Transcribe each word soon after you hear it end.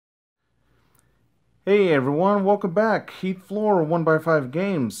Hey everyone, welcome back. Heath Floor, 1x5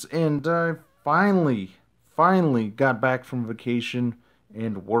 Games, and I finally got back from vacation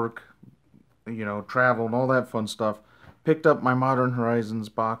and work, travel and all that fun stuff. Picked up my Modern Horizons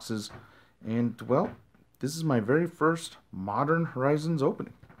boxes, and well, this is my very first Modern Horizons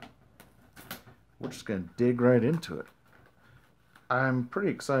opening. We're just gonna dig right into it. I'm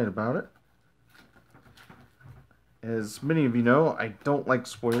pretty excited about it. As many of you know, I don't like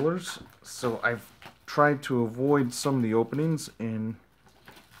spoilers, so I've tried to avoid some of the openings and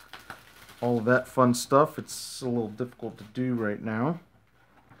all of that fun stuff. It's a little difficult to do right now.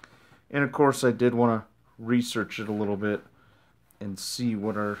 And of course, I did want to research it a little bit and see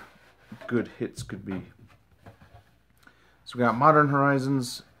what our good hits could be. So we got Modern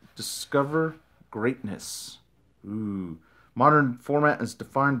Horizons, Discover Greatness. Ooh. Modern format is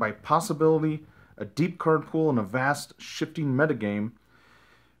defined by possibility, a deep card pool, and a vast shifting metagame,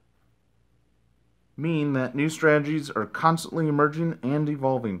 mean that new strategies are constantly emerging and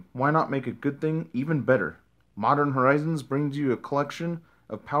evolving. Why not make a good thing even better? Modern Horizons brings you a collection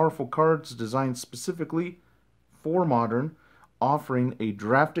of powerful cards designed specifically for Modern, offering a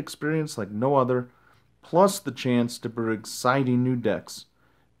draft experience like no other, plus the chance to brew exciting new decks.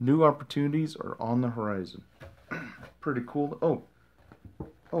 New opportunities are on the horizon. Pretty cool. Oh,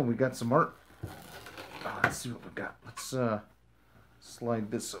 we got some art. Let's see what we got. Let's slide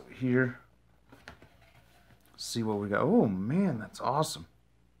this over here. See what we got. Oh man, that's awesome.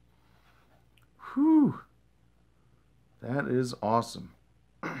 Whew. That is awesome.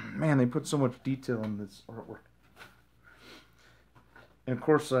 Man, they put so much detail in this artwork. And of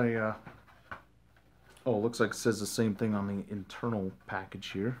course oh, it looks like it says the same thing on the internal package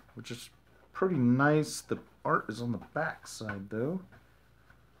here, which is pretty nice. The art is on the back side though.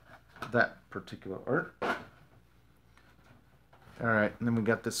 That particular art. Alright, and then we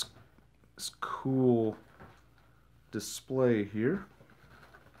got this cool display here.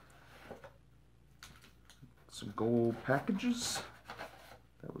 Some gold packages.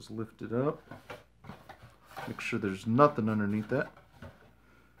 That was lifted up. Make sure there's nothing underneath that.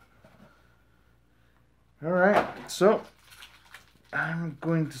 Alright, so I'm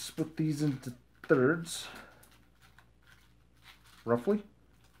going to split these into thirds, roughly.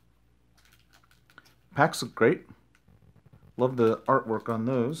 Packs look great. Love the artwork on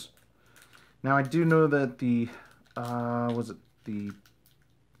those. Now I do know that the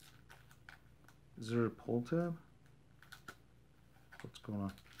is there a pull tab? What's going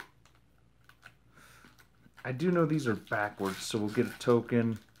on? I do know these are backwards, so we'll get a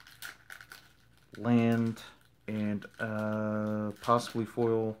token, land, and possibly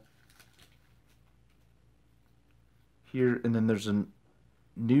foil here, and then there's a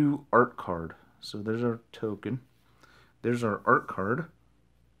new art card. So there's our token. There's our art card.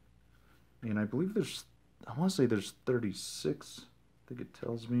 And I believe I want to say there's 36. I think it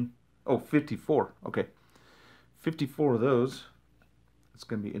tells me. Oh, 54. Okay. 54 of those. It's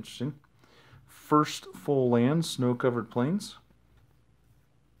going to be interesting. First full land, snow-covered plains.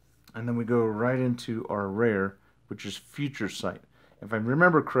 And then we go right into our rare, which is Future Sight. If I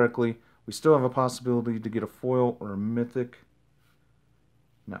remember correctly, we still have a possibility to get a foil or a mythic.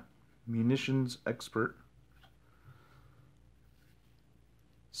 No. Munitions Expert.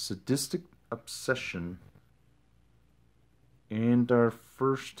 Sadistic Obsession. And our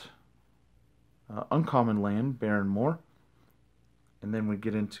first uncommon land, Baron Moor. And then we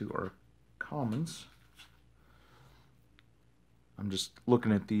get into our commons. I'm just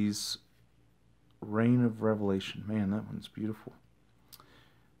looking at these. Reign of Revelation. Man, that one's beautiful.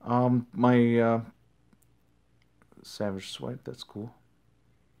 My Savage Swipe, that's cool.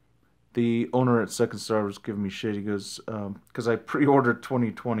 The owner at Second Star was giving me shit. He goes, because I pre-ordered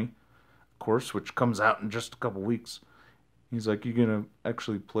 2020, of course, which comes out in just a couple weeks. He's like, you gonna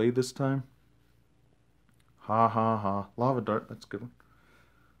actually play this time? Ha ha ha. Lava Dart, that's a good one.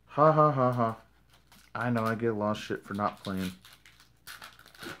 Ha ha ha ha. I know, I get a lot of shit for not playing.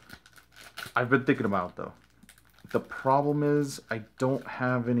 I've been thinking about it, though. The problem is, I don't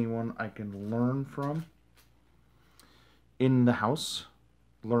have anyone I can learn from in the house.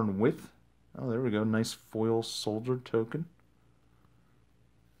 Learn with. Oh, there we go. Nice foil soldier token.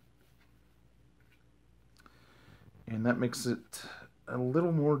 And that makes it a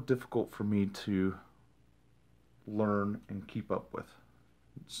little more difficult for me to learn and keep up with.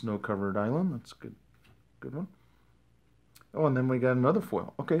 Snow-covered island. That's a good one. Oh, and then we got another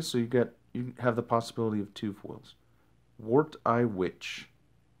foil. Okay, so you have the possibility of two foils. Wart Eye Witch.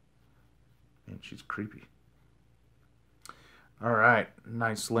 And she's creepy. Alright,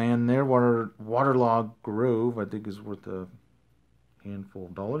 nice land there. Waterlog Grove, I think, is worth a handful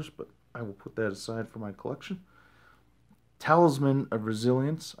of dollars, but I will put that aside for my collection. Talisman of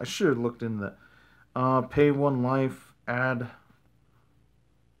Resilience. I should have looked into that. Pay 1 life, add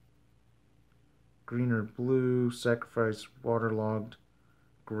green or blue, sacrifice waterlogged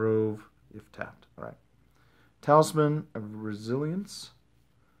grove if tapped. Alright. Talisman of Resilience.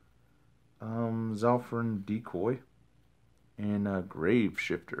 Zalfrin Decoy. And Grave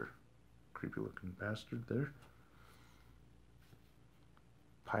Shifter. Creepy looking bastard there.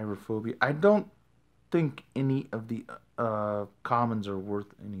 Pyrophobia. I don't think any of the commons are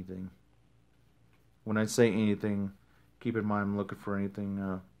worth anything. When I say anything, keep in mind I'm looking for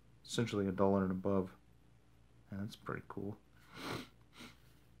anything essentially $1 and above. And that's pretty cool.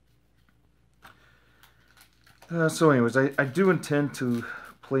 So anyways, I do intend to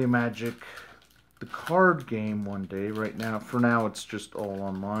play Magic, the card game, one day. Right now, for now, it's just all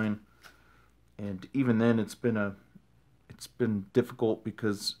online. And even then, it's been difficult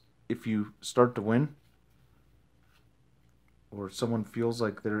because if you start to win, or someone feels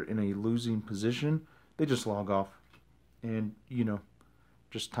like they're in a losing position, they just log off. And, you know,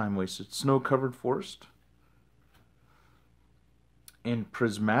 just time wasted. Snow-covered forest. And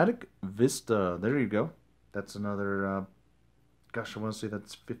Prismatic Vista. There you go. That's another, gosh, I want to say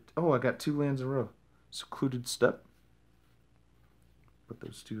that's 50. Oh, I got 2 lands in a row. Secluded Step. Put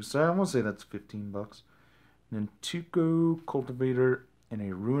those 2 aside. I want to say that's $15. And then Tuco Cultivator and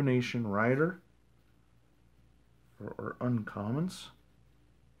a Ruination Rider. Or uncommons.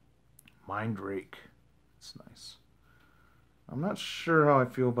 Mindrake. That's nice. I'm not sure how I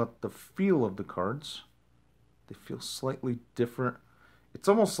feel about the feel of the cards. They feel slightly different. It's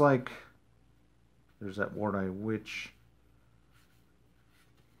almost like... There's that Ward-Eye Witch.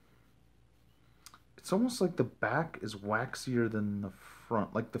 It's almost like the back is waxier than the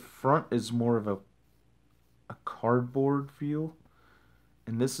front. Like the front is more of a cardboard feel.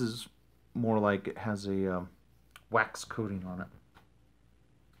 And this is more like it has a wax coating on it.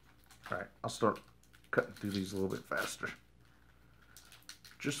 Alright, I'll start cutting through these a little bit faster.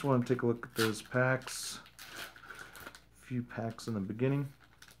 Just want to take a look at those packs. A few packs in the beginning.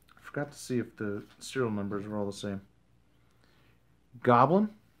 Forgot to see if the serial numbers were all the same. Goblin.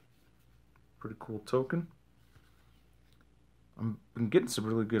 Pretty cool token. I've been getting some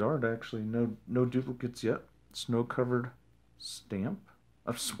really good art, actually. No duplicates yet. Snow-covered stamp.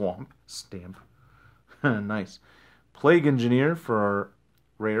 A swamp stamp. Nice. Plague Engineer for our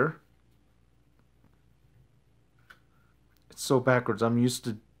rare. It's so backwards. I'm used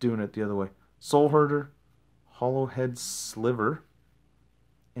to doing it the other way. Soul Herder. Hollowhead Sliver.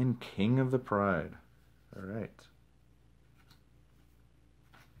 And King of the Pride. Alright.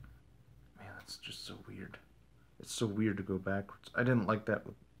 Man, that's just so weird. It's so weird to go backwards. I didn't like that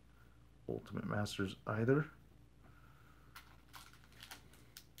with Ultimate Masters either.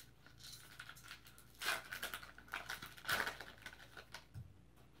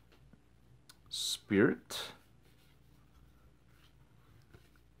 Spirit.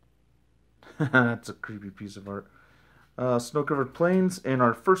 That's a creepy piece of art. Snow-covered plains, and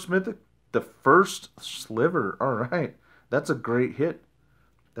our first mythic, the first sliver. Alright, that's a great hit.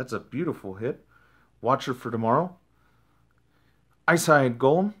 That's a beautiful hit. Watcher for tomorrow. Ice-Hide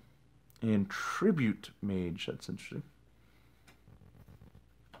Golem, and Tribute Mage. That's interesting.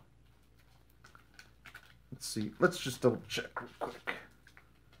 Let's see. Let's just double check real quick.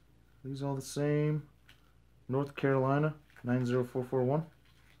 Are these all the same? North Carolina, 90441.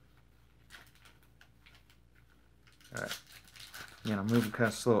 Alright. Man, I'm moving kind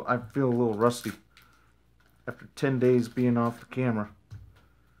of slow. I feel a little rusty after 10 days being off the camera.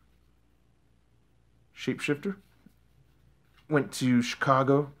 Shapeshifter. Went to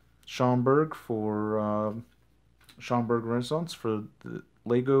Chicago, Schaumburg for Schaumburg Renaissance for the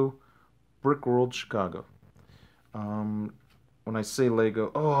Lego Brick World Chicago. When I say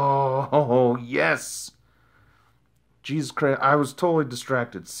Lego, oh yes! Jesus Christ, I was totally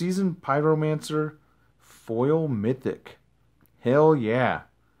distracted. Seasoned Pyromancer Foil Mythic. Hell yeah.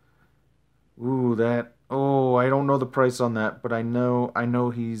 Ooh, that. Oh, I don't know the price on that, but I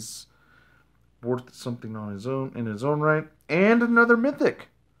know he's worth something on his own, in his own right. And another Mythic.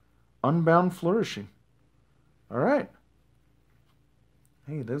 Unbound Flourishing. Alright.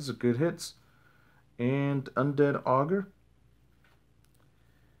 Hey, those are good hits. And Undead Augur.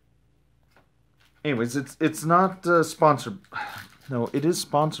 Anyways, it's not sponsored. No, it is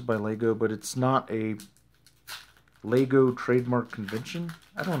sponsored by Lego, but it's not a Lego trademark convention.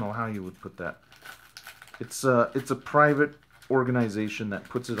 I don't know how you would put that. It's a private organization that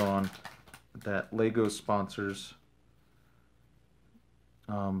puts it on, that Lego sponsors.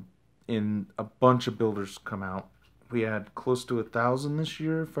 In a bunch of builders come out We had close to 1,000 this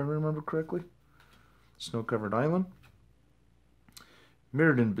year, if I remember correctly. Snow-covered island.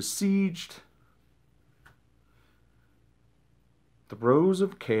 Mirrodin Besieged. The Rose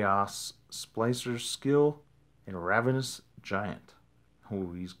of Chaos, Splicer's Skill, and Ravenous Giant.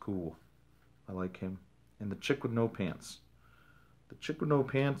 Oh, he's cool. I like him. And the Chick with No Pants. The Chick with No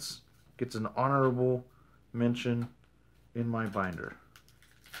Pants gets an honorable mention in my binder.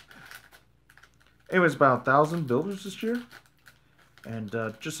 Anyways, about 1,000 builders this year. And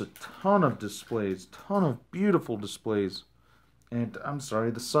just a ton of displays. Ton of beautiful displays. And I'm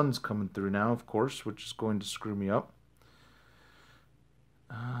sorry, the sun's coming through now, of course, which is going to screw me up.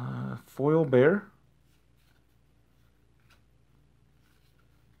 Foil bear.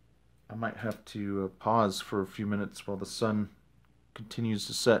 I might have to pause for a few minutes while the sun continues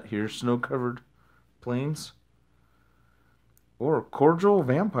to set here. Snow-covered plains. Or cordial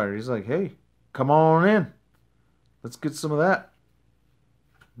vampire. He's like, hey, come on in. Let's get some of that.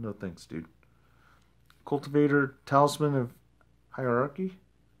 No thanks, dude. Cultivator, Talisman of Hierarchy,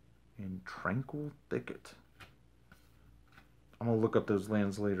 and Tranquil Thicket. I'm going to look up those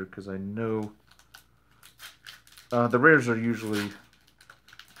lands later because I know the rares are usually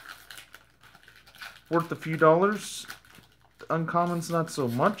worth a few dollars. The uncommons, not so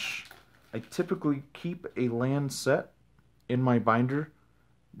much. I typically keep a land set in my binder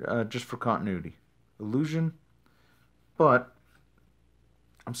just for continuity. Illusion. But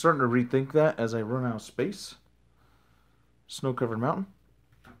I'm starting to rethink that as I run out of space. Snow-covered mountain.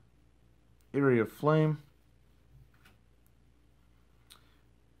 Area of Flame.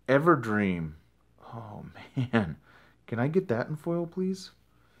 Everdream. Oh, man. Can I get that in foil, please?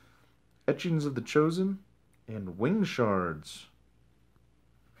 Etchings of the Chosen. And Wing Shards.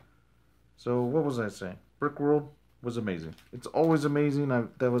 So, what was I saying? Brick World was amazing. It's always amazing.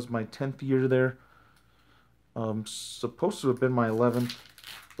 That was my 10th year there. Supposed to have been my 11th,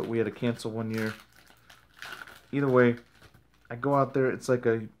 but we had to cancel one year. Either way, I go out there. It's like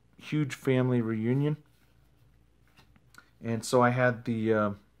a huge family reunion. And so I had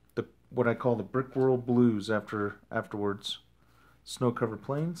the what I call the Brick World Blues afterwards. Snow-covered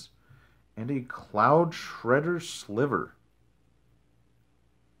plains. And a Cloud Shredder Sliver.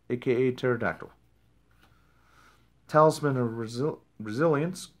 A.k.a. Pterodactyl. Talisman of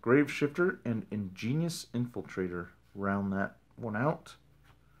Resilience, Grave Shifter, and Ingenious Infiltrator. Round that one out.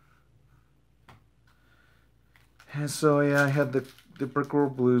 And so, yeah, I had the Brick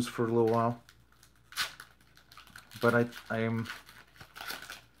World Blues for a little while. But I'm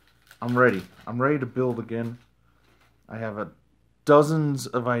ready. I'm ready to build again. I have dozens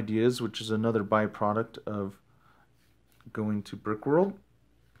of ideas, which is another byproduct of going to Brick World.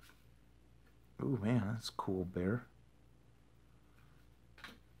 Oh man, that's a cool bear.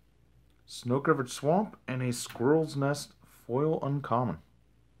 Snow-covered swamp and a squirrel's nest foil uncommon.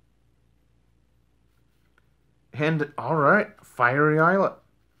 And alright, fiery islet.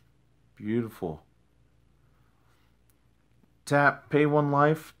 Beautiful. Tap, pay 1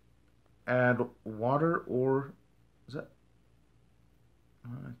 life, add water, or is that?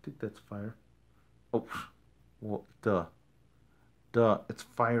 I think that's fire. Oh, well, duh. It's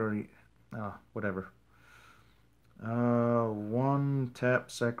fiery. Whatever. 1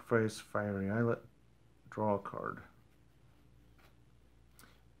 tap, sacrifice, fiery islet, draw a card.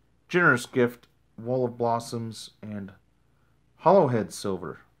 Generous gift, Wall of Blossoms, and Hollowhead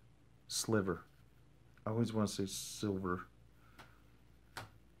Sliver. I always want to say silver.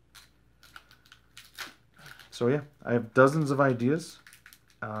 So yeah, I have dozens of ideas.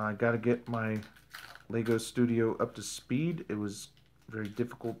 I got to get my Lego studio up to speed. It was very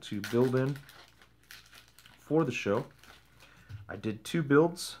difficult to build in for the show. I did 2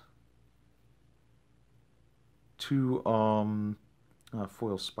 builds. 2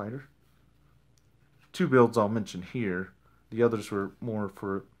 foil spider. 2 builds I'll mention here. The others were more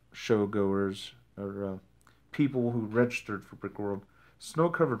for show goers or people who registered for Brick World.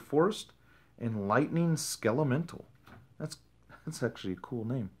 Snow-covered forest and lightning skelemental. That's actually a cool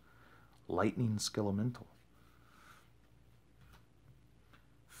name. Lightning skelemental.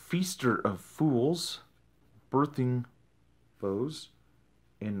 Feaster of Fools, Birthing Bows,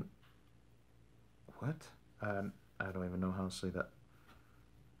 and what? I don't even know how to say that.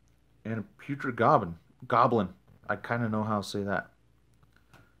 And a Putrid Goblin. I kind of know how to say that.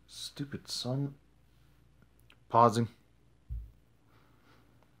 Stupid sun. Pausing.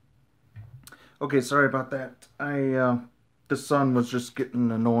 Okay, sorry about that. The sun was just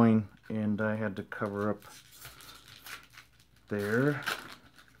getting annoying, and I had to cover up there.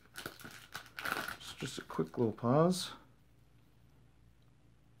 Just a quick little pause.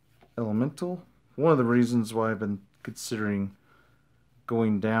 Elemental. One of the reasons why I've been considering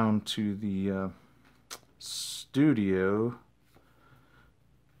going down to the studio.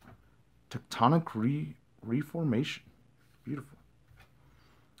 Tectonic reformation. Beautiful.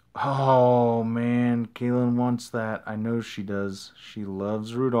 Oh, man. Kaylin wants that. I know she does. She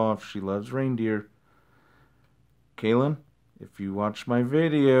loves Rudolph. She loves reindeer. Kaylin, if you watch my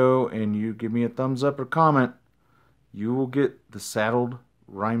video and you give me a thumbs up or comment, you will get the saddled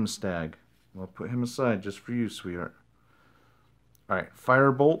Rhymestag. I'll put him aside just for you, sweetheart. Alright,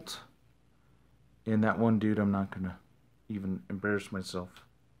 Firebolt. And that one dude I'm not going to even embarrass myself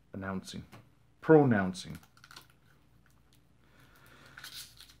pronouncing.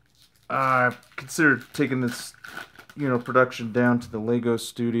 I've considered taking this, production down to the Lego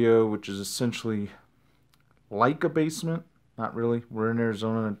studio, which is essentially like a basement. Not really. We're in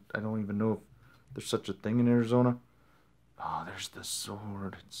Arizona. I don't even know if there's such a thing in Arizona. Oh, there's the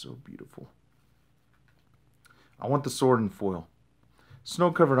sword. It's so beautiful. I want the sword in foil.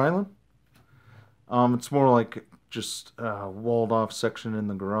 Snow-covered island. It's more like just a walled-off section in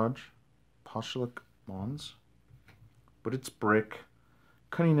the garage. Postulate Mons. But it's brick.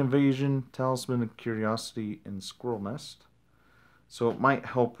 Cunning Invasion, Talisman of Curiosity, and Squirrel Nest. So it might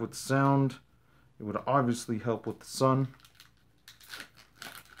help with sound. It would obviously help with the sun.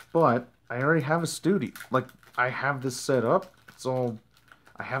 But I already have a studio. Like, I have this set up. It's all...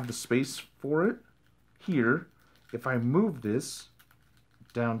 I have the space for it here. If I move this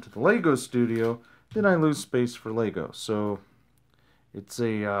down to the Lego studio, then I lose space for Lego. So it's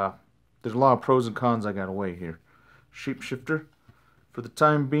a... there's a lot of pros and cons I gotta weigh here. Shapeshifter. For the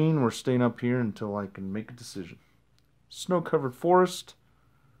time being, we're staying up here until I can make a decision. Snow-covered forest.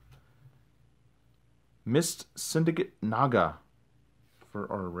 Mist Syndicate Naga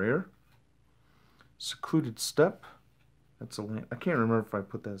for our rare. Secluded Steppe. That's a land. I can't remember if I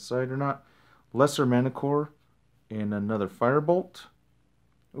put that aside or not. Lesser Manicore and another Firebolt.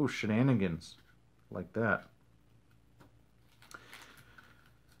 Oh, shenanigans. Like that.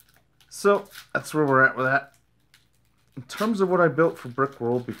 So, that's where we're at with that. In terms of what I built for Brick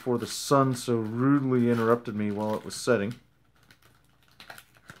World before the sun so rudely interrupted me while it was setting,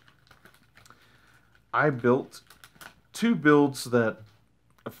 I built two builds that,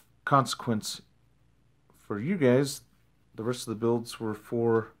 of consequence for you guys. The rest of the builds were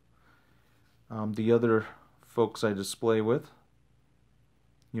for the other folks I display with,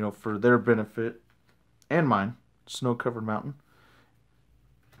 for their benefit and mine. Snow-covered mountain.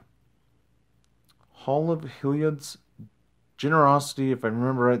 Hall of Heliod's Generosity. If I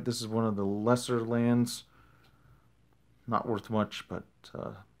remember right, this is one of the lesser lands. Not worth much, but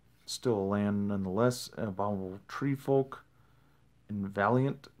still a land nonetheless. Abominable Tree Folk and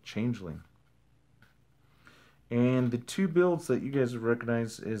Valiant Changeling. And the two builds that you guys would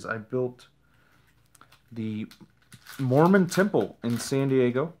recognize is I built the Mormon Temple in San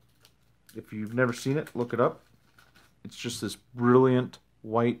Diego. If you've never seen it, look it up. It's just this brilliant,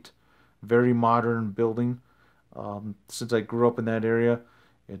 white, very modern building. Since I grew up in that area,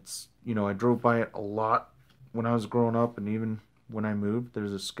 it's, I drove by it a lot when I was growing up, and even when I moved.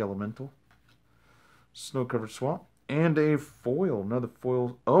 There's a skelemental. Snow-covered swamp. And a foil. Another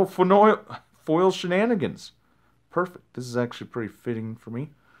foil. Oh, foil shenanigans. Perfect. This is actually pretty fitting for me.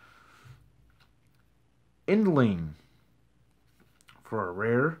 Endling. For a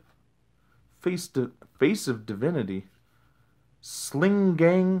rare. Face of Divinity. Sling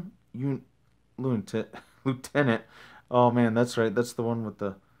Gang Lieutenant. Oh man, that's right. That's the one with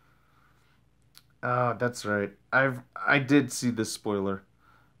the... that's right. I did see this spoiler.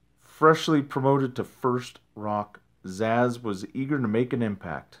 Freshly promoted to first rock, Zaz was eager to make an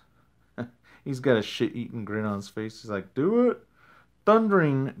impact. He's got a shit-eating grin on his face. He's like, do it.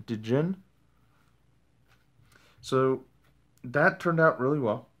 Thundering Djinn. So that turned out really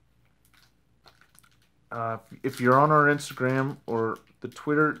well. If you're on our Instagram or the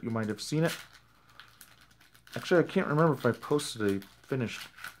Twitter, you might have seen it. Actually, I can't remember if I posted a finished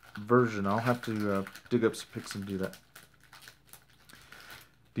version. I'll have to dig up some pics and do that.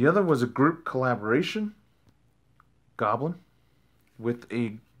 The other was a group collaboration, Goblin, with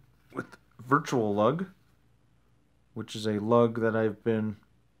Virtual Lug, which is a lug that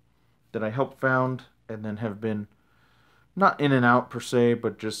I helped found and then have been not in and out per se,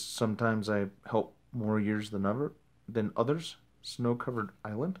 but just sometimes I help more years than others. Snow-covered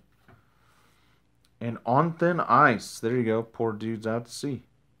island. And On Thin Ice. There you go. Poor dude's out to sea.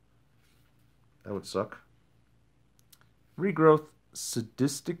 That would suck. Regrowth,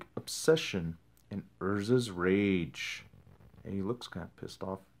 Sadistic Obsession, and Urza's Rage. And he looks kind of pissed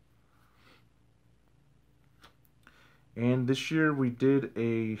off. And this year we did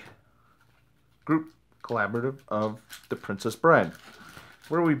a group collaborative of The Princess Bride,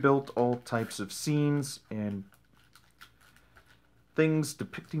 where we built all types of scenes and things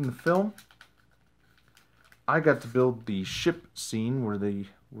depicting the film. I got to build the ship scene where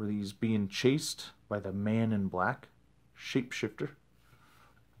he's being chased by the man in black, shapeshifter.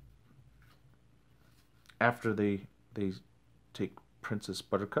 After they take Princess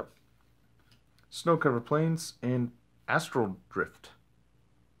Buttercup, snow-covered plains, and astral drift.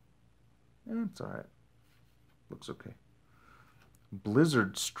 It's alright. Looks okay.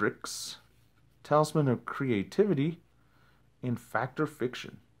 Blizzard Strix, Talisman of Creativity, and Factor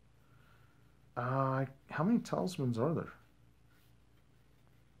Fiction. How many talismans are there?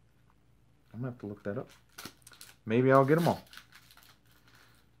 I'm going to have to look that up. Maybe I'll get them all.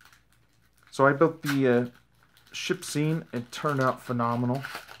 So I built the ship scene. It turned out phenomenal.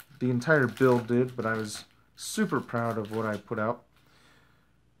 The entire build did, but I was super proud of what I put out.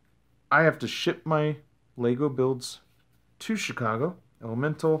 I have to ship my Lego builds to Chicago.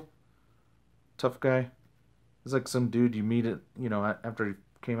 Elemental, tough guy. It's like some dude you meet after he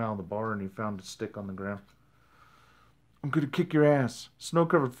came out of the bar and he found a stick on the ground. I'm gonna kick your ass.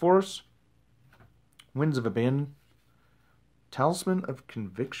 Snow-covered forest. Winds of Abandon. Talisman of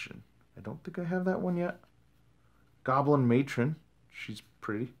Conviction. I don't think I have that one yet. Goblin Matron. She's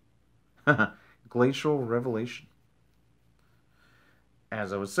pretty. Glacial Revelation.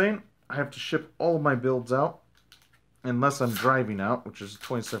 As I was saying, I have to ship all of my builds out. Unless I'm driving out, which is a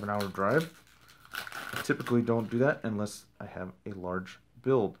 27-hour drive. I typically don't do that unless I have a large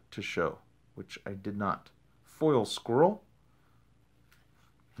build to show, which I did not. Foil Squirrel.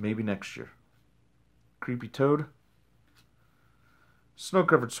 Maybe next year. Creepy Toad.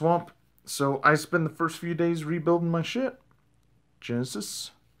 Snow-covered swamp. So I spend the first few days rebuilding my shit.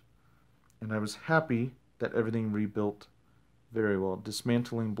 Genesis. And I was happy that everything rebuilt very well.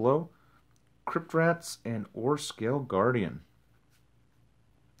 Dismantling Blow. Crypt Rats and Ore Scale Guardian.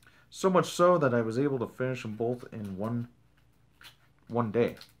 So much so that I was able to finish them both in one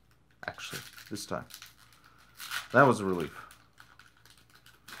day. Actually, this time. That was a relief.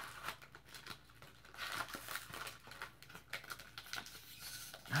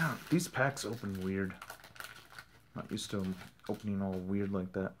 Now, these packs open weird. Not used to them opening all weird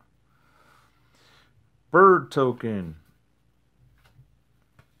like that. Bird token.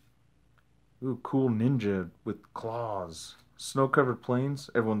 Ooh, cool ninja with claws. Snow-covered plains.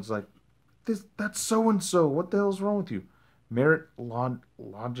 Everyone's like, that's so-and-so. What the hell's wrong with you? Merit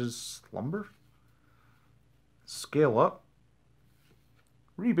Lodge's Slumber. Scale up.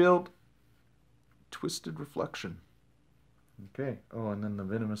 Rebuild. Twisted Reflection. Okay. Oh, and then the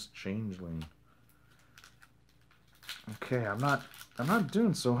Venomous Changeling. Okay, I'm not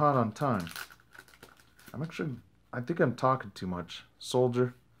doing so hot on time. I think I'm talking too much.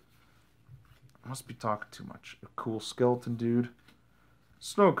 Soldier. I must be talking too much. A cool skeleton dude.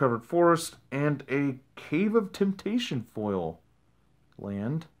 Snow-covered forest. And a Cave of Temptation foil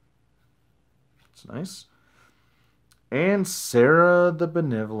land. That's nice. And Sarah the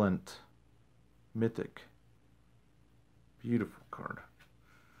Benevolent. Mythic. Beautiful card.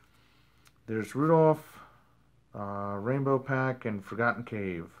 There's Rudolph, Rainbow Pack, and Forgotten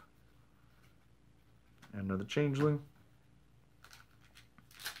Cave. Another Changeling.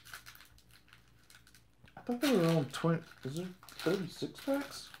 I thought there were only 20. Is there 36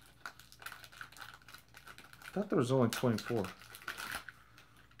 packs? I thought there was only 24.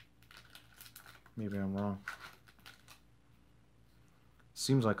 Maybe I'm wrong.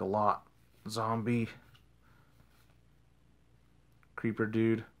 Seems like a lot. Zombie. Creeper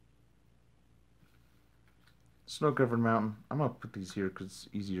dude. Snow-covered mountain. I'm going to put these here because it's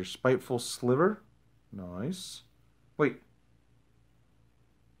easier. Spiteful sliver. Nice. Wait.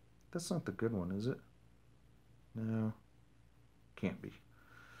 That's not the good one, is it? No. Can't be.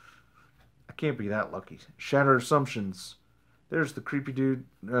 I can't be that lucky. Shatter assumptions. There's the creepy dude,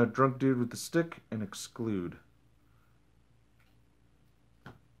 drunk dude with the stick, and exclude.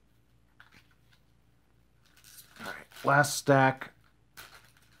 Alright, last stack.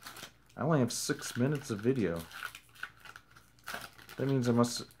 I only have 6 minutes of video. That means I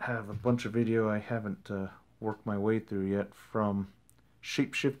must have a bunch of video I haven't worked my way through yet. From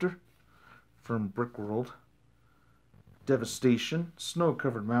Shapeshifter, from Brickworld, Devastation,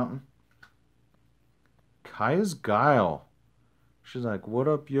 Snow-covered mountain, Kaya's Guile. She's like, what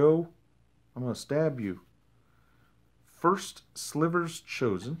up, yo? I'm gonna stab you. First Slivers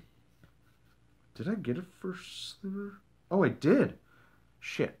Chosen. Did I get a first sliver? Oh, I did.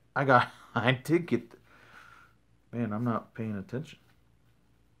 Shit. I did get... Man, I'm not paying attention.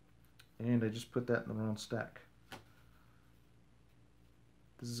 And I just put that in the wrong stack.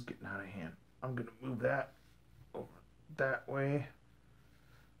 This is getting out of hand. I'm going to move that over that way.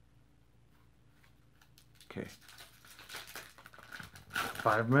 Okay.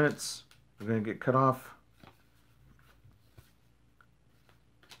 5 minutes. We're going to get cut off.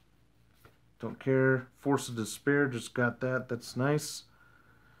 Don't care. Force of Despair. Just got that. That's nice.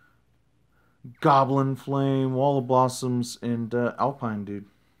 Goblin Flame. Wall of Blossoms. And Alpine Dude.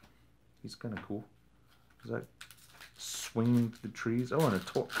 He's kind of cool. Is that swinging the trees? Oh, and a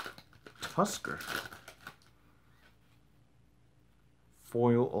Tusker.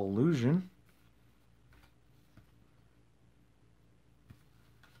 Foil Illusion.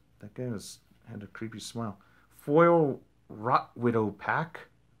 That guy had a creepy smile. Foil Rot Widow pack.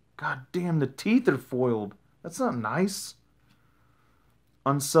 God damn, the teeth are foiled. That's not nice.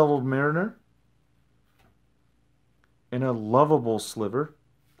 Unsettled Mariner. And a Lovable Sliver.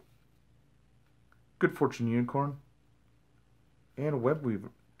 Good Fortune Unicorn. And a Webweaver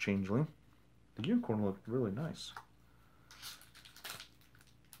Changeling. The unicorn looked really nice.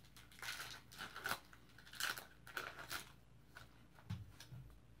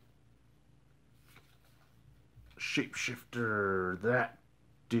 Shapeshifter, that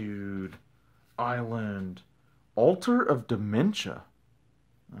dude, Island, Altar of Dementia.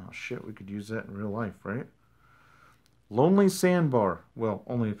 Oh shit, we could use that in real life, right? Lonely Sandbar. Well,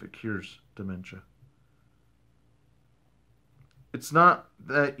 only if it cures dementia. It's not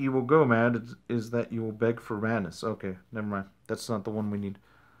that you will go mad, it is that you will beg for madness. Okay, never mind. That's not the one we need.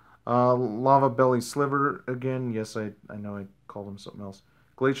 Lava Belly Sliver again. Yes, I know I called him something else.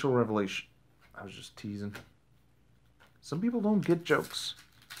 Glacial Revelation. I was just teasing. Some people don't get jokes.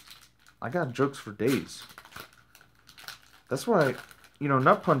 I got jokes for days. That's why, you know,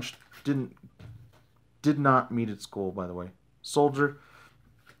 Nut Punch did not meet its goal, by the way. Soldier,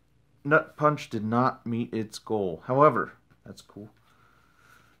 Nut Punch did not meet its goal. However, that's cool.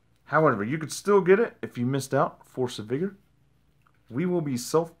 However, you could still get it if you missed out. Force of Vigor. We will be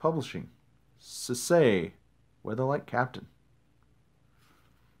self-publishing. Sisei, Weatherlight Captain.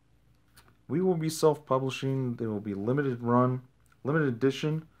 We will be self-publishing. There will be limited run, limited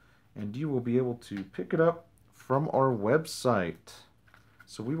edition, and you will be able to pick it up from our website.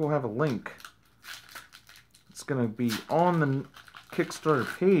 So we will have a link. It's going to be on the Kickstarter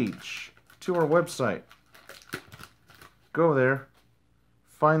page to our website. Go there,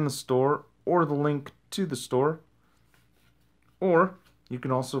 find the store, or the link to the store, or you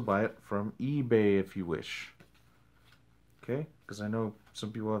can also buy it from eBay if you wish. Okay, because I know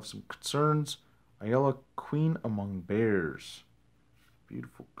some people have some concerns. Ayala, Queen Among Bears.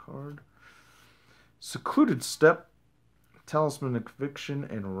 Beautiful card. Secluded Step, Talisman of Conviction,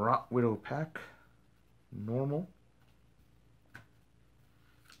 and Rot Widow pack. Normal.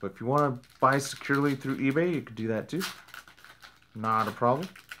 But if you want to buy securely through eBay, you could do that too. Not a problem.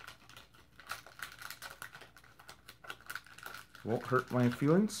 Won't hurt my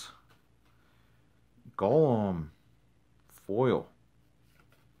feelings. Golem. Foil.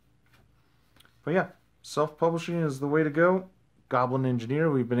 But yeah, self-publishing is the way to go. Goblin Engineer,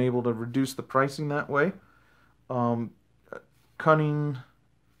 we've been able to reduce the pricing that way. Cunning,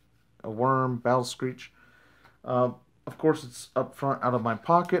 a Worm, Battle Screech. Of course, it's up front out of my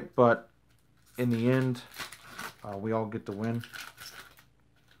pocket, but in the end, we all get to win.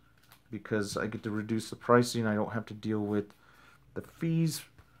 Because I get to reduce the pricing, I don't have to deal with the fees.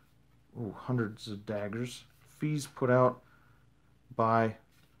 Ooh, hundreds of daggers. Fees put out by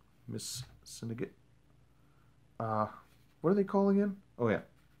Miss Syndicate. What are they calling again? Oh yeah.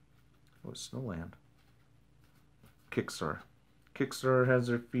 Oh, Snowland. Kickstarter. Kickstarter has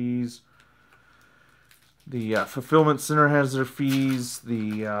their fees. The Fulfillment Center has their fees.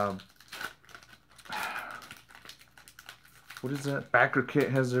 The what is that? Backer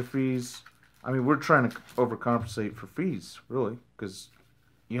Kit has their fees. I mean, we're trying to overcompensate for fees, really, because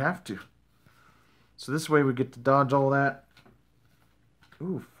you have to. So this way we get to dodge all that.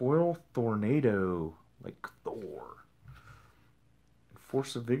 Ooh, Foil Tornado, like Thor.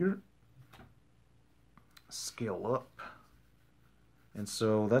 Force of Vigor. Scale up. And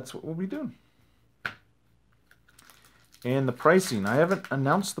so that's what we'll be doing. And the pricing. I haven't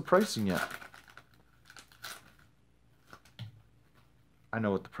announced the pricing yet. I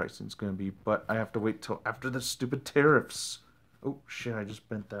know what the pricing is going to be, but I have to wait till after the stupid tariffs. Oh, shit, I just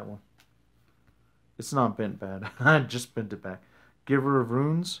bent that one. It's not bent bad. I just bent it back. Giver of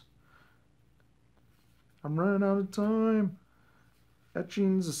Runes. I'm running out of time.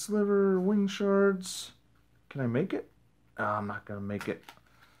 Etchings, a sliver, wing shards. Can I make it? Oh, I'm not going to make it.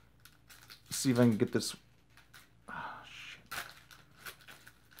 See if I can get this. Oh, shit.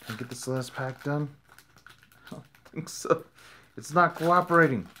 Can I get this last pack done? I don't think so. It's not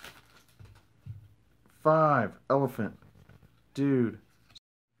cooperating. 5 elephant. Dude.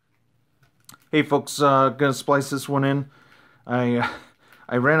 Hey folks, gonna splice this one in. I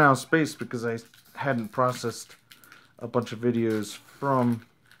ran out of space because I hadn't processed a bunch of videos from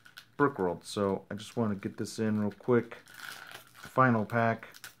Brickworld, so I just want to get this in real quick. Final pack,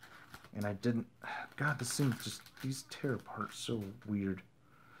 and I didn't. God, this thing just, these tear apart so weird.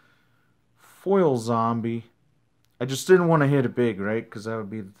 Foil zombie. I just didn't want to hit it big, right? Because that would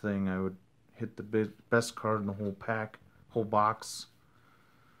be the thing. I would hit the best card in the whole pack, whole box,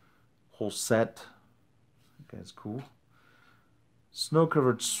 whole set. That guy's cool.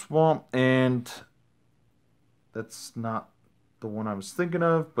 Snow-covered swamp, and that's not the one I was thinking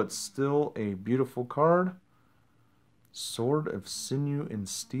of, but still a beautiful card. Sword of Sinew and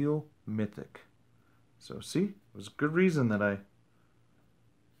Steel, mythic. So see, it was a good reason that I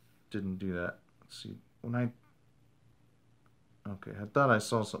didn't do that. Let's see, okay, I thought I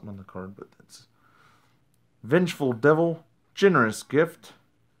saw something on the card, but that's Vengeful Devil, Generous Gift.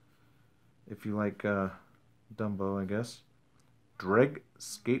 If you like Dumbo, I guess.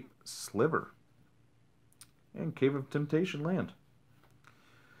 Dregscape Sliver. And Cave of Temptation Land.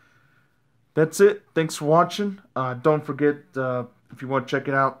 That's it. Thanks for watching. Don't forget, if you want to check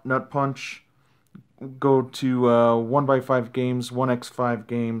it out, Nut Punch, go to 1x5games,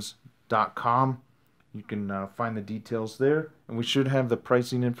 1x5games.com. You can find the details there. And we should have the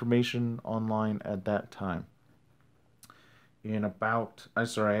pricing information online at that time. In about, I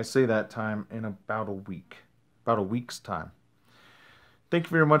say that time in about a week. About a week's time. Thank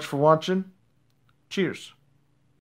you very much for watching. Cheers.